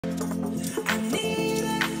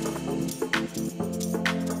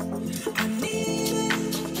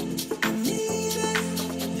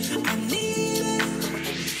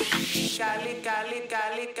I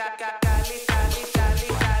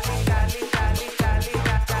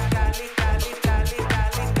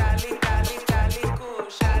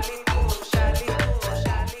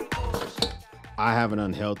have an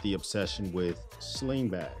unhealthy obsession with sling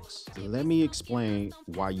bags. Let me explain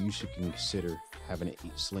why you should consider having a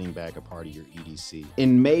sling bag a part of your EDC.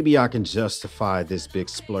 And maybe I can justify this big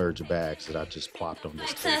splurge of bags that I just plopped on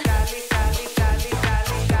this table.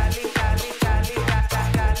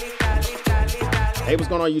 Hey, what's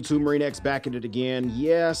going on YouTube? Marine X back at it again.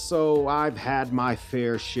 Yeah, so I've had my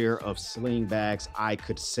fair share of sling bags. I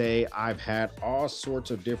could say I've had all sorts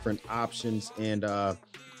of different options, and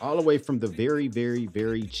all the way from the very, very,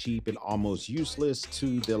 very cheap and almost useless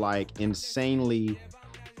to the like insanely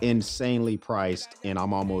priced, and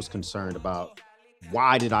I'm almost concerned about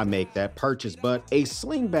why did I make that purchase. But a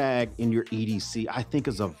sling bag in your EDC, I think,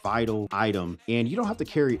 is a vital item, and you don't have to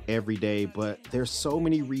carry it every day, but there's so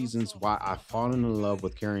many reasons why I've fallen in love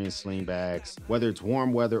with carrying sling bags, whether it's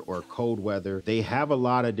warm weather or cold weather. They have a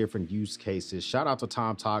lot of different use cases. Shout out to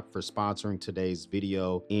tomtoc for sponsoring today's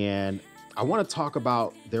video, and I want to talk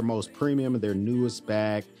about their most premium and their newest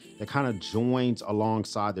bag that kind of joins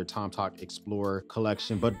alongside their tomtoc Explorer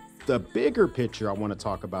collection. But the bigger picture I want to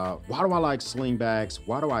talk about, why do I like sling bags?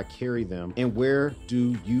 Why do I carry them? And where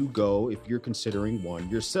do you go if you're considering one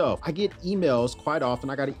yourself? I get emails quite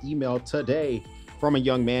often. I got an email today from a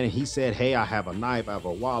young man, and he said, hey, I have a knife, I have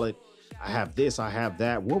a wallet, I have this, I have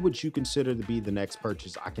that. What would you consider to be the next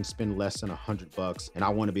purchase? I can spend less than $100 and I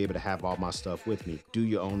want to be able to have all my stuff with me. Do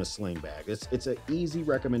you own a sling bag? It's an easy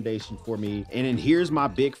recommendation for me. And then here's my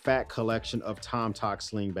big fat collection of tomtoc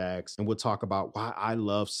sling bags. And we'll talk about why I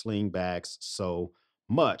love sling bags so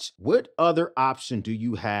much. What other option do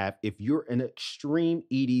you have if you're an extreme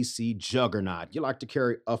EDC juggernaut? You like to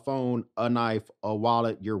carry a phone, a knife, a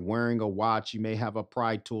wallet, you're wearing a watch, you may have a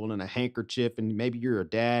pride tool and a handkerchief, and maybe you're a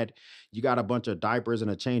dad, you got a bunch of diapers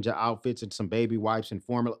and a change of outfits and some baby wipes and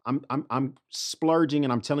formula. I'm splurging,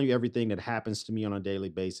 and I'm telling you everything that happens to me on a daily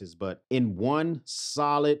basis, but in one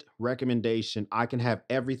solid recommendation, I can have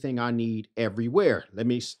everything I need everywhere. Let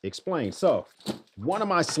me explain. So one of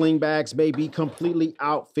my sling bags may be completely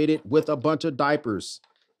outfitted with a bunch of diapers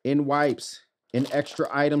and wipes and extra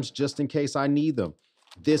items just in case I need them.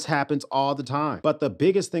 This happens all the time. But the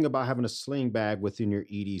biggest thing about having a sling bag within your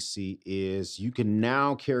EDC is you can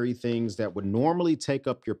now carry things that would normally take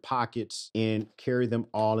up your pockets and carry them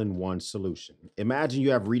all in one solution. Imagine you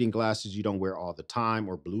have reading glasses you don't wear all the time,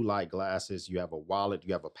 or blue light glasses, you have a wallet,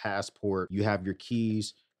 you have a passport, you have your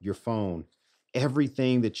keys, your phone.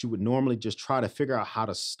 Everything that you would normally just try to figure out how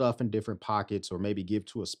to stuff in different pockets, or maybe give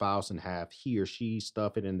to a spouse and have he or she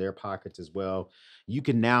stuff it in their pockets as well. You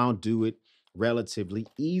can now do it relatively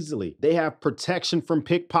easily. They have protection from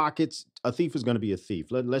pickpockets. A thief is going to be a thief.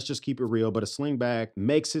 Let's just keep it real. But a sling bag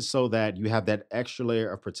makes it so that you have that extra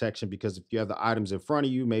layer of protection, because if you have the items in front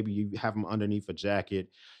of you, maybe you have them underneath a jacket,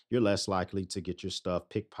 you're less likely to get your stuff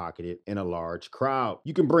pickpocketed in a large crowd.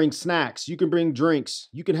 You can bring snacks, you can bring drinks,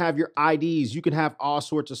 you can have your IDs, you can have all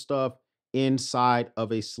sorts of stuff inside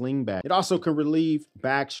of a sling bag. It also can relieve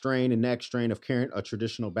back strain and neck strain of carrying a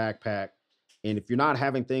traditional backpack. And if you're not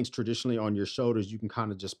having things traditionally on your shoulders, you can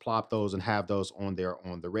kind of just plop those and have those on there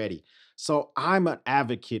on the ready. So I'm an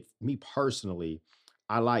advocate, me personally,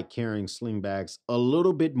 I like carrying sling bags a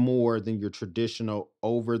little bit more than your traditional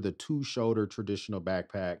over the two-shoulder traditional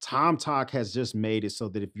backpack. tomtoc has just made it so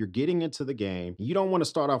that if you're getting into the game, you don't want to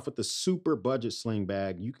start off with the super budget sling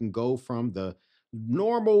bag. You can go from the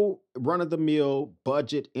normal run-of-the-mill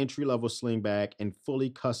budget entry-level sling bag and fully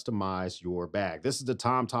customize your bag. This is the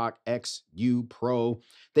tomtoc XU Pro.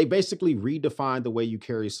 They basically redefined the way you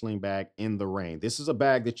carry a sling bag in the rain. This is a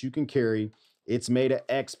bag that you can carry. It's made of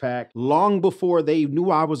X-Pack. Long before they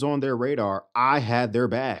knew I was on their radar, I had their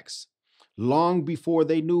bags. Long before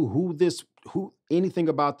they knew anything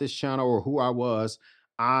about this channel or who I was,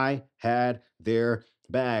 I had their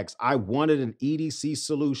bags. I wanted an EDC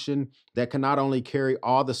solution that can not only carry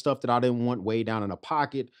all the stuff that I didn't want way down in a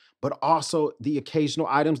pocket, but also the occasional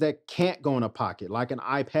items that can't go in a pocket, like an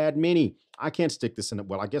iPad mini. I can't stick this in it.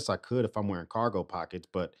 Well, I guess I could if I'm wearing cargo pockets,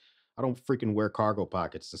 but I don't freaking wear cargo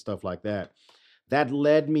pockets and stuff like that. That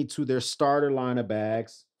led me to their starter line of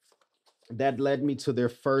bags. That led me to their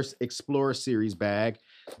first Explorer series bag.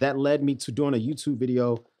 That led me to doing a YouTube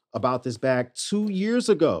video about this bag 2 years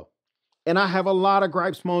ago. And I have a lot of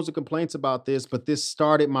gripes, moans, and complaints about this, but this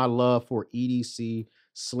started my love for EDC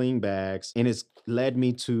sling bags, and it's led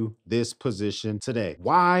me to this position today.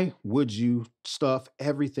 Why would you stuff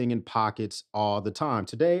everything in pockets all the time?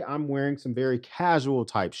 Today, I'm wearing some very casual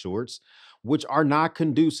type shorts, which are not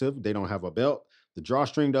conducive. They don't have a belt. The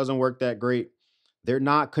drawstring doesn't work that great. they're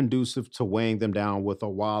not conducive to weighing them down with a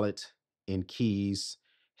wallet and keys,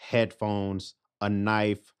 headphones, a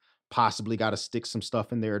knife, possibly got to stick some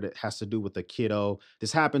stuff in there that has to do with the kiddo.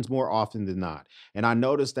 This happens more often than not. And I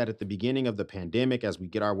noticed that at the beginning of the pandemic, as we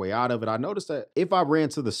get our way out of it, I noticed that if I ran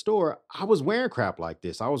to the store, I was wearing crap like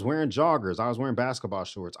this. I was wearing joggers, I was wearing basketball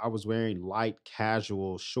shorts, I was wearing light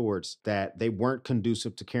casual shorts that they weren't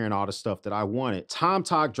conducive to carrying all the stuff that I wanted.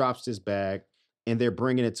 Tomtoc drops this bag and they're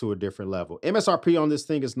bringing it to a different level. MSRP on this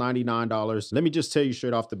thing is $99. Let me just tell you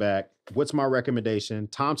straight off the bat, what's my recommendation?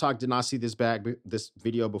 TomTalk did not see this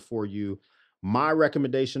video before you. My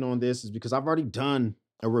recommendation on this is because I've already done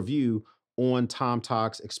a review on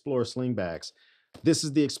TomTalk's Explorer Sling bags. This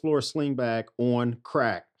is the Explorer Sling bag on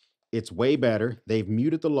crack. It's way better. They've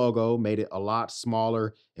muted the logo, made it a lot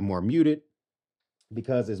smaller and more muted,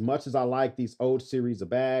 because as much as I like these old series of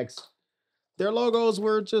bags, their logos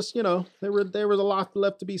were just, there was a lot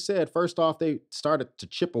left to be said. First off, they started to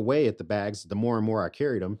chip away at the bags the more and more I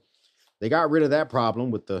carried them. They got rid of that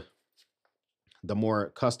problem with the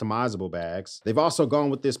more customizable bags. They've also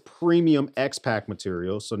gone with this premium X-Pack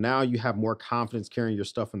material. So now you have more confidence carrying your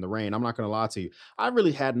stuff in the rain. I'm not going to lie to you. I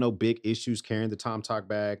really had no big issues carrying the TomTalk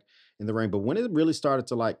bag in the rain. But when it really started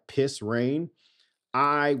to like piss rain,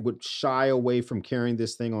 I would shy away from carrying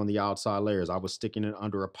this thing on the outside layers. I was sticking it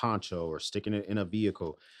under a poncho or sticking it in a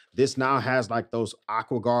vehicle. This now has like those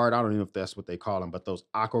AquaGuard, I don't even know if that's what they call them, but those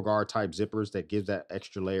AquaGuard type zippers that gives that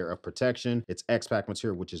extra layer of protection. It's X-Pack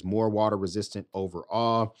material, which is more water resistant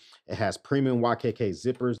overall. It has premium YKK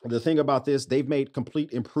zippers. The thing about this, they've made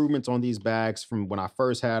complete improvements on these bags from when I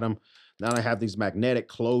first had them. Now I have these magnetic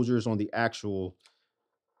closures on the actual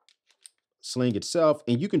sling itself,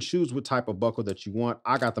 and you can choose what type of buckle that you want.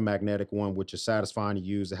 I got the magnetic one, which is satisfying to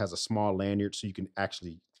use. It has a small lanyard, so you can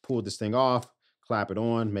actually pull this thing off, clap it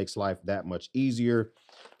on, makes life that much easier.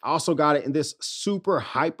 I also got it in this super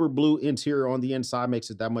hyper blue interior on the inside, makes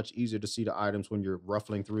it that much easier to see the items when you're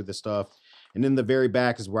ruffling through the stuff. And then the very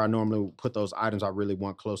back is where I normally put those items I really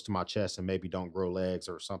want close to my chest and maybe don't grow legs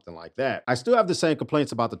or something like that. I still have the same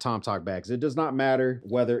complaints about the TomTalk bags. It does not matter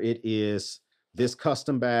whether it is this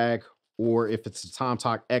custom bag or if it's a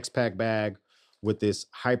TomTalk X-Pack bag with this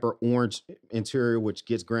hyper orange interior, which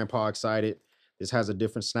gets grandpa excited. This has a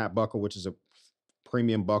different snap buckle, which is a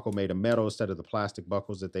premium buckle made of metal instead of the plastic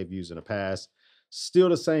buckles that they've used in the past. Still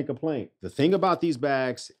the same complaint. The thing about these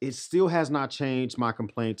bags, it still has not changed my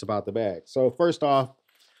complaints about the bag. So first off,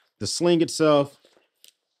 the sling itself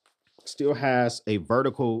still has a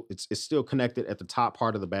vertical, it's still connected at the top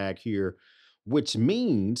part of the bag here, which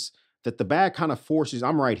means that the bag kind of forces,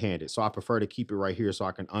 I'm right-handed, so I prefer to keep it right here so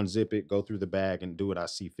I can unzip it, go through the bag, and do what I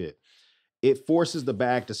see fit. It forces the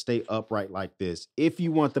bag to stay upright like this. If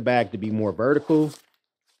you want the bag to be more vertical,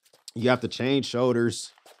 you have to change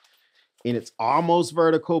shoulders, and it's almost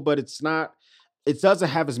vertical, but it's not. It doesn't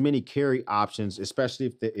have as many carry options,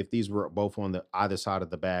 especially if these were both on the either side of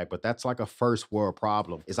the bag. But that's like a first world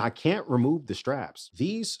problem, is I can't remove the straps.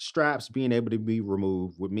 These straps being able to be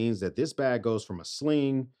removed would means that this bag goes from a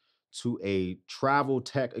sling to a travel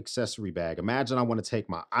tech accessory bag. Imagine I want to take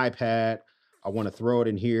my iPad, I want to throw it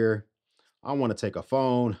in here. I want to take a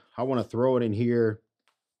phone, I want to throw it in here.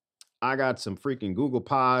 I got some freaking Google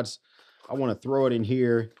Pods, I want to throw it in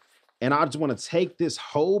here. And I just want to take this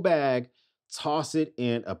whole bag, toss it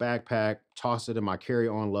in a backpack, toss it in my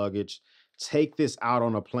carry-on luggage, take this out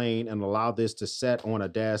on a plane and allow this to set on a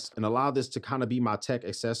desk and allow this to kind of be my tech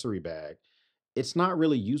accessory bag. It's not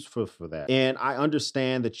really useful for that. And I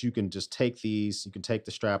understand that you can just take these, you can take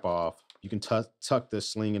the strap off, you can tuck the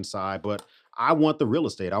sling inside, but I want the real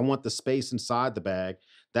estate. I want the space inside the bag.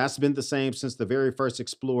 That's been the same since the very first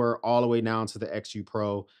Explorer all the way down to the XU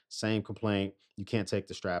Pro. Same complaint. You can't take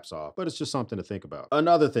the straps off, but it's just something to think about.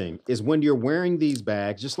 Another thing is when you're wearing these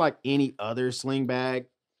bags, just like any other sling bag,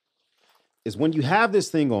 is when you have this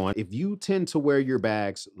thing on, if you tend to wear your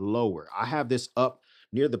bags lower, I have this up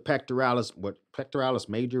near the pectoralis, pectoralis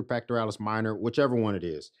major, pectoralis minor, whichever one it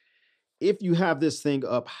is. If you have this thing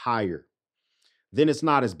up higher, then it's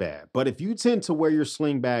not as bad. But if you tend to wear your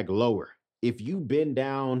sling bag lower, if you bend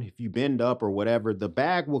down, if you bend up or whatever, the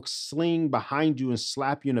bag will sling behind you and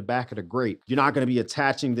slap you in the back of the grate. You're not going to be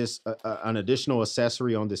attaching this an additional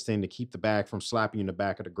accessory on this thing to keep the bag from slapping you in the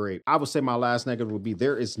back of the grate. I would say my last negative would be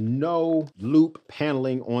there is no loop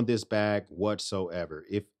paneling on this bag whatsoever.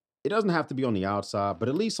 If it doesn't have to be on the outside, but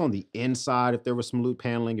at least on the inside, if there was some loop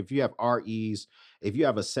paneling, if you have REs, if you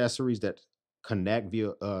have accessories that connect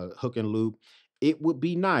via hook and loop, it would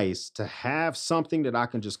be nice to have something that I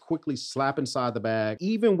can just quickly slap inside the bag,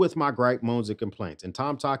 even with my gripe, moans, and complaints. And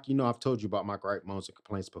TomTalk, I've told you about my gripe, moans, and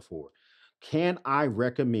complaints before. Can I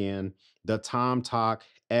recommend the tomtoc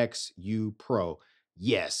XU Pro?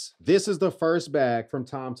 Yes, this is the first bag from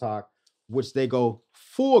tomtoc which they go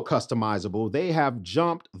full customizable. They have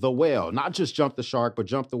jumped the whale, not just jumped the shark, but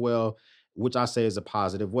jumped the whale, which I say is a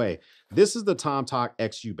positive way. This is the tomtoc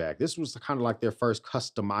XU bag. This was kind of like their first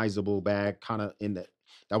customizable bag, kind of in the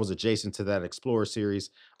that was adjacent to that Explorer series.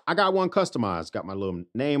 I got one customized, got my little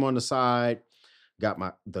name on the side, got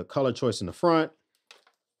the color choice in the front,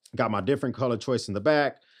 got my different color choice in the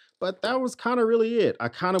back, but that was kind of really it. I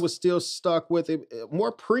kind of was still stuck with it,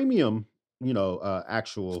 more premium,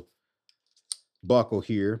 actual buckle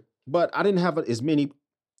here, but I didn't have as many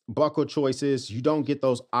buckle choices. You don't get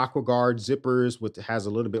those aqua guard zippers, which has a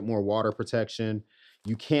little bit more water protection.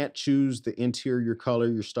 You can't choose the interior color.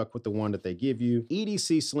 You're stuck with the one that they give you.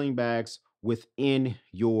 EDC sling bags within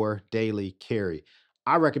your daily carry.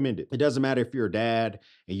 I recommend it. It doesn't matter if you're a dad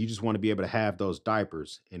and you just want to be able to have those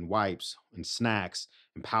diapers and wipes and snacks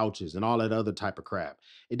and pouches and all that other type of crap.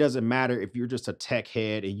 It doesn't matter if you're just a tech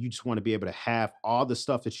head and you just want to be able to have all the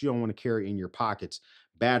stuff that you don't want to carry in your pockets,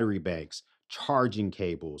 battery banks, charging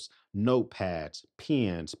cables, notepads,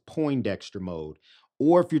 pens, Poindexter mode.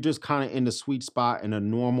 Or if you're just kind of in the sweet spot in a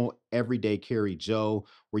normal everyday carry Joe,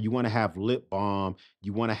 where you want to have lip balm,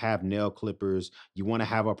 you want to have nail clippers, you want to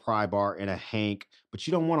have a pry bar and a hank, but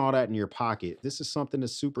you don't want all that in your pocket. This is something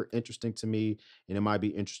that's super interesting to me, and it might be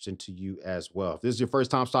interesting to you as well. If this is your first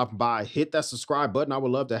time stopping by, hit that subscribe button. I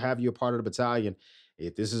would love to have you a part of the battalion.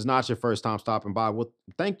 If this is not your first time stopping by, well,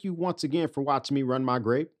 thank you once again for watching me run my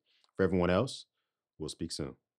grape. For everyone else, we'll speak soon.